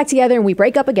we're getting back together and we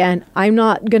break up again, I'm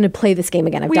not going to play this game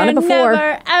again. I've done it before.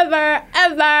 Never,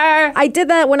 ever. I did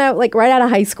that when I, like, right out of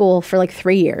high school for like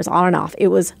 3 years, on and off. It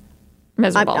was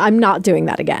miserable. I'm not doing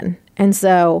that again. And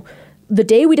so the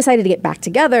day we decided to get back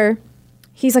together,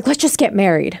 he's like, let's just get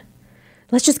married.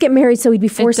 Let's just get married so we'd be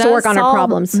forced to work on our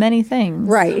problems. Many things.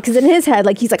 Right. Because in his head,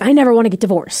 like, he's like, I never want to get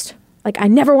divorced. Like, I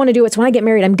never want to do it. So when I get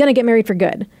married, I'm going to get married for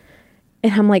good.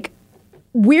 And I'm like,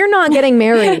 we're not getting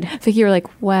married. I think you were like,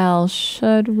 well,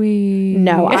 should we?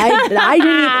 No, I didn't.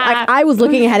 I was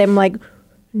looking at him like,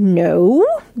 no,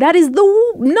 that is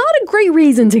not a great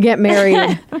reason to get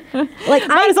married. Like,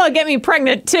 might as well get me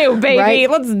pregnant too, baby. Right?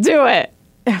 Let's do it.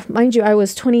 Mind you, I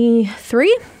was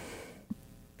 23.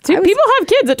 People have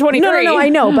kids at 23. No, I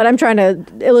know, but I'm trying to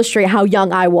illustrate how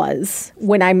young I was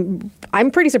when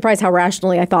I'm pretty surprised how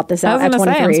rationally I thought this out at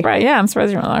 23. I'm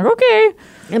surprised you're like, okay.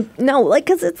 No, like,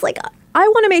 because it's like, I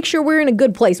want to make sure we're in a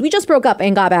good place. We just broke up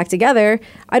and got back together.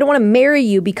 I don't want to marry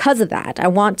you because of that. I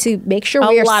want to make sure we're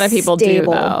stable. A lot of people do,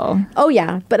 though. Oh,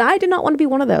 yeah. But I did not want to be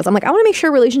one of those. I'm like, I want to make sure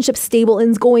a relationship's stable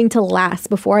and is going to last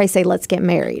before I say, let's get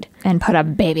married. And put a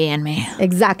baby in me.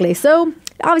 Exactly. So,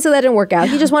 obviously, that didn't work out.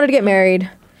 He just wanted to get married.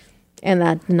 And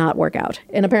that did not work out.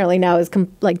 And apparently now is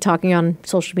like talking on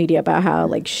social media about how,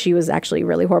 like, she was actually a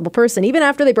really horrible person. Even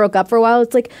after they broke up for a while,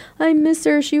 it's like, I miss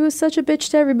her. She was such a bitch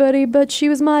to everybody, but she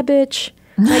was my bitch.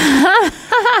 Like,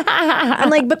 I'm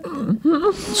like, but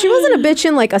she wasn't a bitch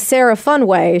in like a Sarah fun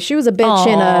way. She was a bitch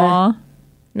in a,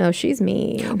 no, she's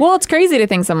mean. Well, it's crazy to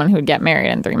think someone who'd get married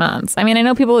in 3 months. I mean, I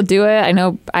know people would do it. I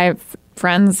know I have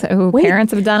friends who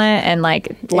parents have done it and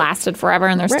like lasted forever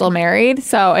and they're still married.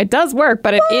 So it does work,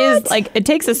 but it is like, it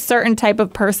takes a certain type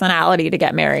of personality to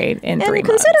get married in 3 months.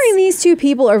 Considering these two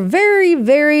people are very,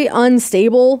 very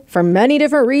unstable for many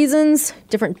different reasons,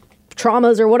 different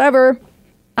traumas or whatever.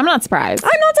 I'm not surprised.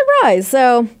 I'm not surprised.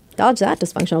 So dodge that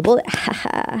dysfunctional bullet.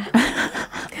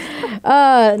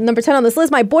 Number 10 on this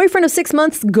list, my boyfriend of 6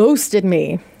 months ghosted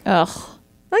me. Ugh.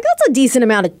 Like, that's a decent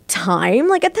amount of time.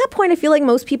 Like, at that point, I feel like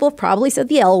most people have probably said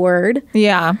the L word.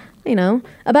 Yeah. You know,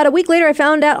 about a week later, I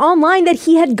found out online that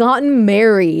he had gotten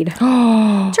married.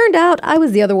 Turned out I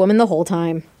was the other woman the whole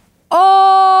time.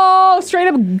 Oh, straight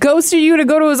up ghosted you to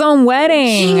go to his own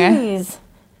wedding. Jeez.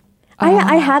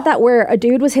 I had that where a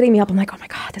dude was hitting me up. I'm like, oh my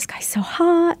God, this guy's so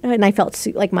hot. And I felt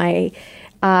like my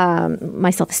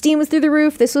self-esteem was through the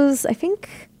roof. This was, I think,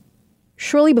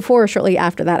 shortly before or shortly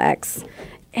after that ex.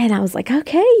 And I was like,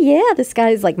 okay, yeah, this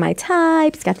guy's like my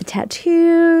type. He's got the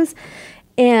tattoos.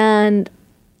 And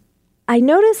I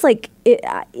noticed like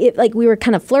it like we were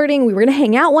kind of flirting. We were going to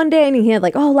hang out one day and he had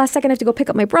like, oh, last second I have to go pick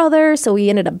up my brother. So he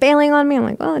ended up bailing on me. I'm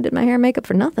like, well, I did my hair and makeup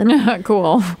for nothing.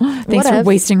 Cool. Thanks for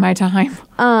wasting my time.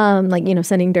 Like, you know,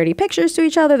 sending dirty pictures to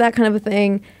each other, that kind of a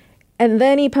thing. And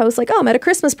then he posts like, oh, I'm at a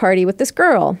Christmas party with this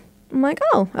girl. I'm like,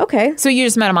 oh, okay. So you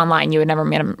just met him online. You had never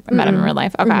met him in real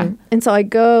life. Okay. Mm-hmm. And so I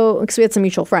go, because we had some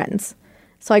mutual friends.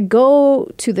 So I go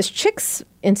to this chick's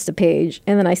Insta page,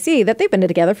 and then I see that they've been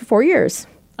together for 4 years.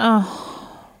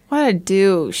 Oh, what a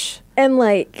douche. And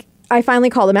like, I finally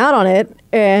called him out on it,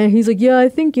 and he's like, yeah, I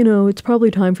think, you know, it's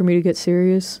probably time for me to get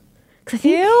serious. I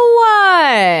think,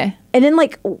 what? And then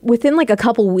like, within like a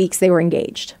couple weeks, they were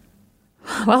engaged.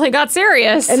 Well, he got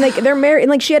serious. And like, they're married, and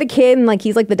like, she had a kid, and like,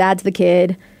 he's like the dad to the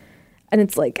kid. And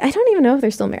it's like, I don't even know if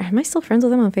they're still married. Am I still friends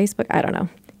with them on Facebook? I don't know.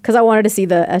 Because I wanted to see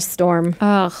the S Storm.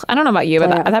 Ugh, I don't know about you,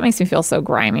 but that makes me feel so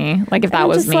grimy. Like if that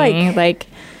was me, like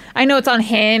I know it's on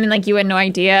him and like you had no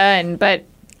idea, but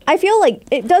I feel like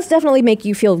it does definitely make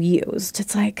you feel used.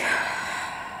 It's like,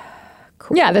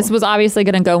 cool. Yeah, this was obviously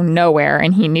going to go nowhere,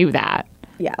 and he knew that.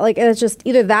 Yeah, like it's just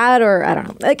either that or I don't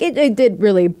know. Like it did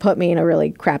really put me in a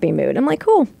really crappy mood. I'm like,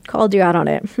 cool, called you out on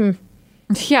it.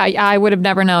 Yeah, I would have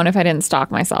never known if I didn't stalk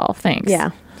myself. Thanks.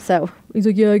 Yeah. So he's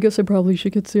like, yeah, I guess I probably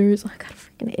should get serious. Like, God,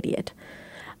 freaking idiot.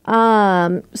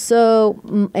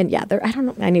 So and yeah, I don't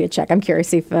know. I need to check. I'm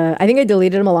curious if I think I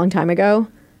deleted him a long time ago.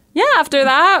 Yeah, after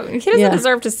that, he doesn't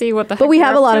deserve to see what the heck. But we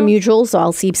have a lot to. of mutuals, so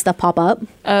I'll see stuff pop up.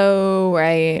 Oh,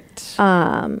 right.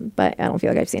 But I don't feel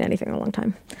like I've seen anything in a long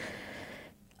time.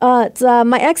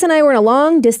 My ex and I were in a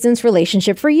long distance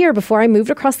relationship for a year before I moved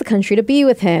across the country to be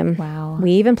with him. Wow.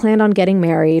 We even planned on getting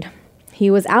married. He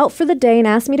was out for the day and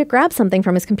asked me to grab something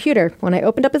from his computer. When I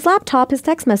opened up his laptop, his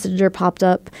text messenger popped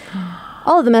up.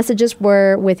 All of the messages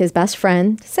were with his best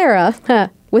friend, Sarah,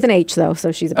 with an H though,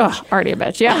 so she's a bitch. Oh, already a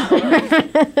bitch,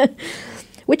 yeah.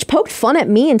 Which poked fun at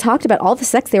me and talked about all the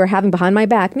sex they were having behind my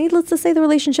back. Needless to say, the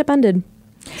relationship ended.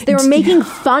 They were making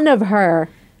fun of her.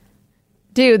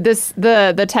 Dude,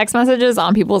 the text messages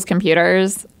on people's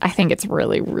computers, I think it's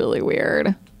really, really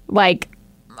weird. Like,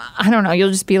 I don't know, you'll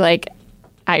just be like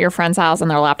at your friend's house and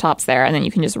their laptop's there, and then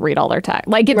you can just read all their text.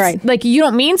 Like it's like you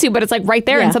don't mean to, but it's like right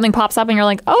there, and something pops up, and you're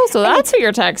like, oh, so that's who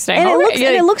you're texting. And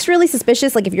it looks really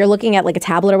suspicious. Like if you're looking at like a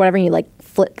tablet or whatever, and you like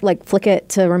flick it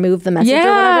to remove the message. or whatever.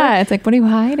 Yeah, it's like, what are you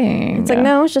hiding? It's like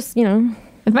no, it's just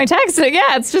It's my text.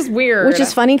 Yeah, it's just weird. Which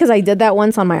is funny because I did that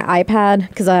once on my iPad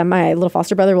because my little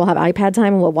foster brother will have iPad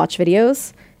time and we'll watch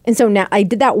videos. And so now I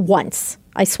did that once.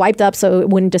 I swiped up so it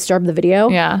wouldn't disturb the video.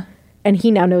 Yeah. And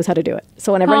he now knows how to do it.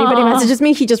 So whenever anybody messages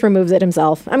me, he just removes it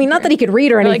himself. I mean, not that he could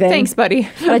read or anything. Like, thanks, buddy.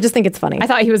 But I just think it's funny. I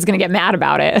thought he was going to get mad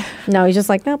about it. No, he's just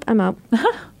like, nope, I'm out.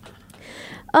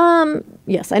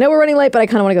 Yes, I know we're running late, but I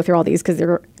kind of want to go through all these because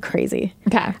they're crazy.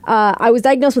 Okay. I was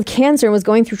diagnosed with cancer and was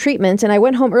going through treatment, and I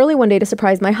went home early one day to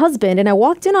surprise my husband, and I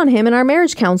walked in on him and our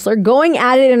marriage counselor going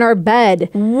at it in our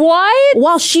bed. What?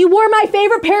 While she wore my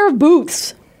favorite pair of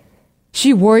boots.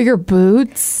 She wore your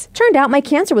boots? Turned out my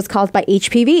cancer was caused by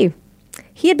HPV.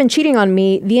 He had been cheating on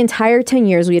me the entire 10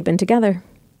 years we had been together.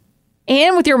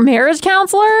 And with your marriage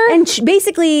counselor? And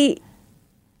basically,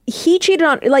 he cheated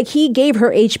on, like, he gave her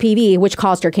HPV, which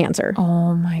caused her cancer.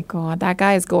 Oh my God, that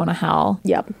guy is going to hell.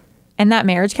 Yep. And that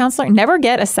marriage counselor, never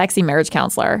get a sexy marriage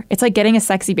counselor. It's like getting a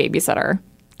sexy babysitter.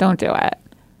 Don't do it.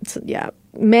 So, yeah.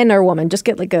 Man or woman, just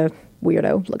get like a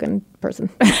weirdo looking person.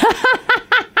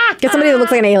 Get somebody that looks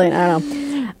like an alien. I don't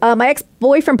know. My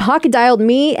ex-boyfriend pocket dialed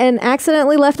me and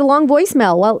accidentally left a long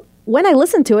voicemail. Well, when I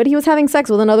listened to it, he was having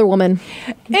sex with another woman.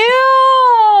 Ew!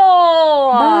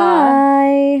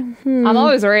 Bye. I'm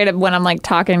always worried when I'm like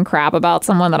talking crap about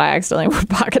someone that I accidentally would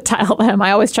pocket dial them.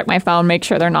 I always check my phone, make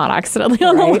sure they're not accidentally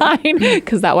on the line,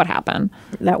 because that would happen.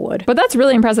 That would. But that's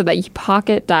really impressive that he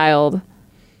pocket dialed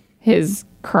his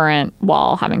current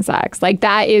while having sex. Like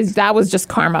that was just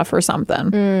karma for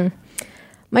something.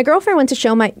 My girlfriend went to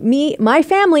show my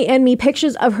family and me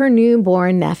pictures of her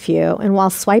newborn nephew. And while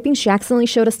swiping, she accidentally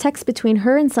showed us texts between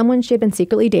her and someone she had been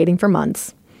secretly dating for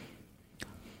months.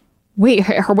 Wait.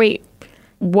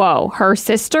 Whoa, her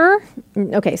sister?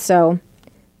 Okay, so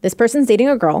this person's dating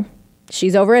a girl.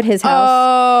 She's over at his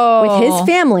house with his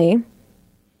family.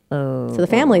 Oh. So the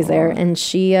family's there, and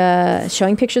she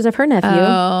showing pictures of her nephew.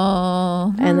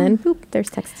 Oh. And then, boop, there's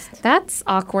texts. That's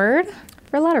awkward.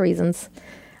 For a lot of reasons.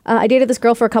 I dated this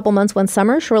girl for a couple months one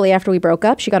summer. Shortly after we broke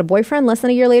up, she got a boyfriend. Less than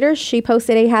a year later, she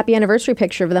posted a happy anniversary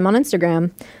picture of them on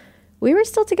Instagram. We were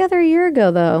still together a year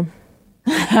ago, though.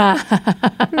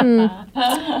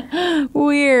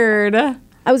 Weird.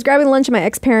 I was grabbing lunch at my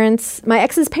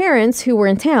ex's parents, who were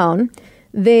in town.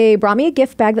 They brought me a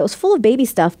gift bag that was full of baby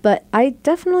stuff, but I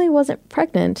definitely wasn't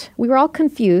pregnant. We were all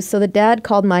confused, so the dad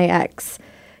called my ex.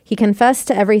 He confessed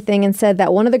to everything and said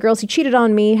that one of the girls who cheated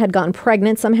on me had gotten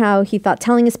pregnant somehow. He thought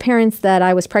telling his parents that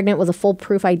I was pregnant was a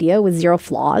foolproof idea with zero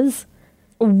flaws.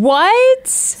 What?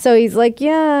 So he's like,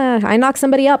 yeah, I knocked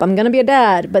somebody up. I'm going to be a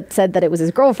dad. But said that it was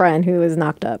his girlfriend who was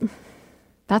knocked up.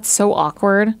 That's so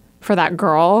awkward for that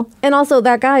girl. And also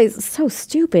that guy is so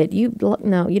stupid.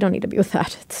 No, you don't need to be with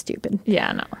that. It's stupid.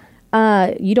 Yeah, no.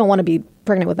 You don't want to be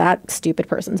pregnant with that stupid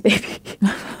person's baby.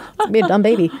 Be a dumb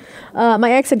baby.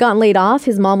 My ex had gotten laid off.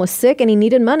 His mom was sick and he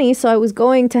needed money, so I was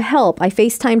going to help. I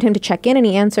FaceTimed him to check in and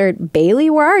he answered,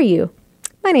 Bailey, where are you?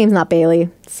 My name's not Bailey.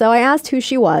 So I asked who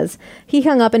she was. He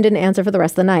hung up and didn't answer for the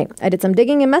rest of the night. I did some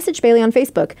digging and messaged Bailey on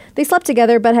Facebook. They slept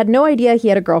together but had no idea he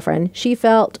had a girlfriend. She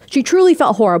truly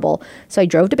felt horrible. So I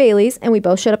drove to Bailey's and we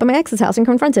both showed up at my ex's house and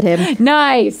confronted him.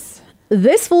 Nice.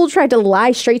 This fool tried to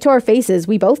lie straight to our faces.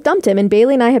 We both dumped him, and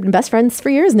Bailey and I have been best friends for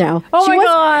years now. Oh my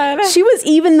God. She was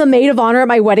even the maid of honor at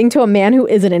my wedding to a man who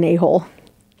isn't an a-hole.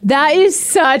 That is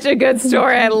such a good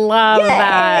story. I love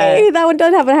that. Hey, that one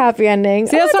does have a happy ending.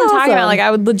 See, that's what I'm talking about. Like,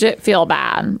 I would legit feel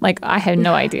bad. Like, I had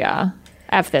no idea.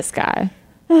 F this guy.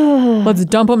 Let's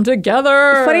dump them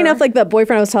together. Funny enough, like the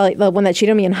boyfriend I was telling, the one that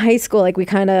cheated on me in high school, like we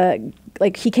kind of,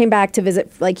 like he came back to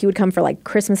visit, like he would come for like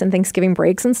Christmas and Thanksgiving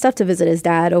breaks and stuff to visit his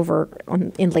dad over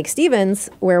in Lake Stevens,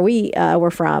 where we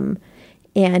were from.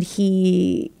 And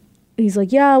he's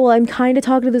like, yeah, well, I'm kind of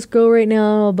talking to this girl right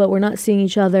now, but we're not seeing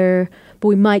each other, but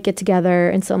we might get together.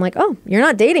 And so I'm like, oh, you're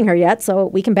not dating her yet, so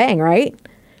we can bang, right?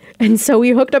 And so we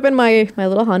hooked up in my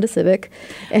little Honda Civic.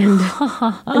 And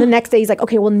the next day he's like,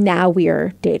 okay, well, now we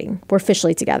are dating. We're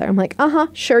officially together. I'm like,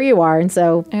 sure you are. And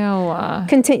so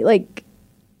continue, like.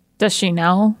 Does she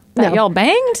know that y'all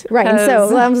banged? Right. And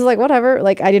so I was like, whatever.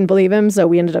 Like, I didn't believe him. So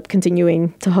we ended up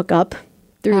continuing to hook up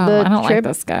through the I don't trip.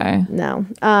 like this guy. No.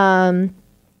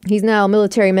 He's now a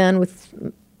military man with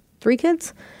 3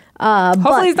 kids.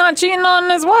 Hopefully he's not cheating on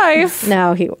his wife.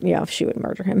 No, she would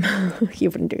murder him. He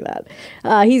wouldn't do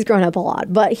that. He's grown up a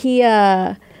lot, but he,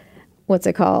 what's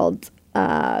it called?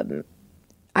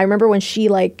 I remember when she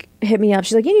like hit me up,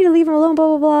 she's like, you need to leave him alone, blah,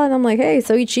 blah, blah. And I'm like, hey,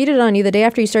 so he cheated on you the day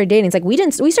after you started dating. It's like, we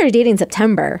started dating in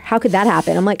September. How could that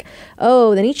happen? I'm like,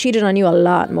 oh, then he cheated on you a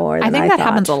lot more than I think that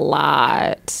thought. happens a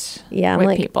lot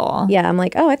with people. Yeah, I'm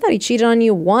like, oh, I thought he cheated on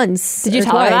you once. Did you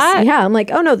tell her that? Yeah, I'm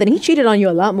like, oh no, then he cheated on you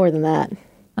a lot more than that.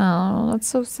 Oh, that's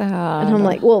so sad. And I'm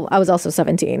like, well, I was also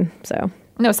 17, so.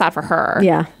 No, sad for her.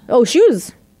 Yeah. Oh, she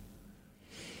was.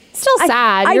 Still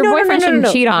sad. Your boyfriend shouldn't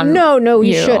cheat on No,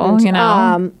 he shouldn't. You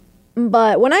know?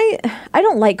 But when I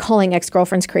don't like calling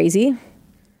ex-girlfriends crazy.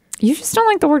 You just don't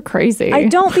like the word crazy. I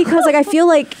don't, because like I feel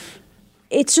like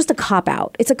it's just a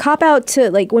cop-out. It's a cop-out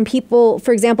to like when people,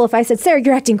 for example, if I said, Sarah,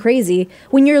 you're acting crazy,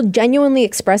 when you're genuinely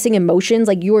expressing emotions,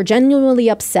 like you are genuinely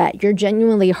upset, you're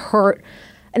genuinely hurt,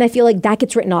 and I feel like that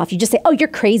gets written off. You just say, oh, you're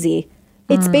crazy.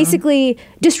 It's basically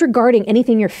disregarding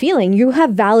anything you're feeling. You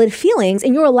have valid feelings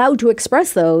and you're allowed to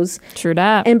express those. True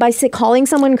that. And by calling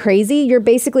someone crazy, you're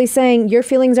basically saying your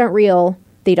feelings aren't real.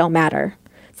 They don't matter.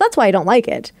 So that's why I don't like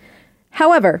it.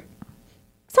 However,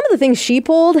 some of the things she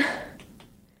pulled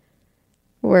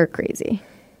were crazy.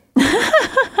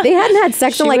 They hadn't had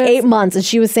sex in like 8 months and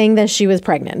she was saying that she was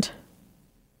pregnant.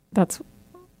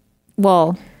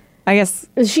 I guess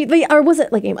or was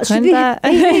it like 8 months?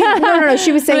 No.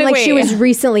 She was saying she was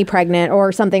recently pregnant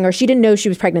or something, or she didn't know she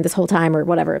was pregnant this whole time or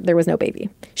whatever. There was no baby.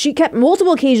 She kept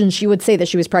multiple occasions. She would say that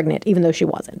she was pregnant, even though she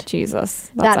wasn't.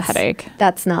 Jesus, that's a headache.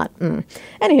 That's not.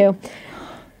 Anywho,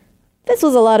 this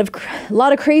was a lot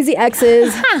of crazy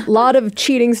exes, a lot of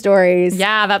cheating stories.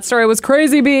 Yeah, that story was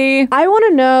crazy, B. I want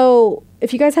to know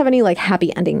if you guys have any like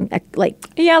happy ending, like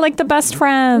the best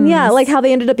friends. Yeah, like how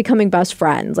they ended up becoming best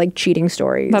friends, like cheating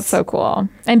stories. That's so cool.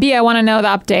 And B, I want to know the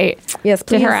update. Yes,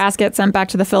 please. Did her ass get sent back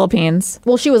to the Philippines?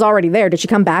 Well, she was already there. Did she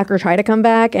come back or try to come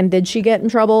back? And did she get in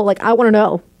trouble? Like, I want to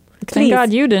know. Please. Thank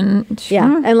God you didn't.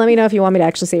 Yeah, and let me know if you want me to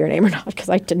actually say your name or not, because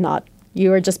I did not.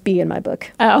 You are just B in my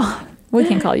book. Oh, we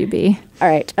can call you B. All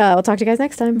right. We'll talk to you guys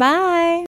next time. Bye.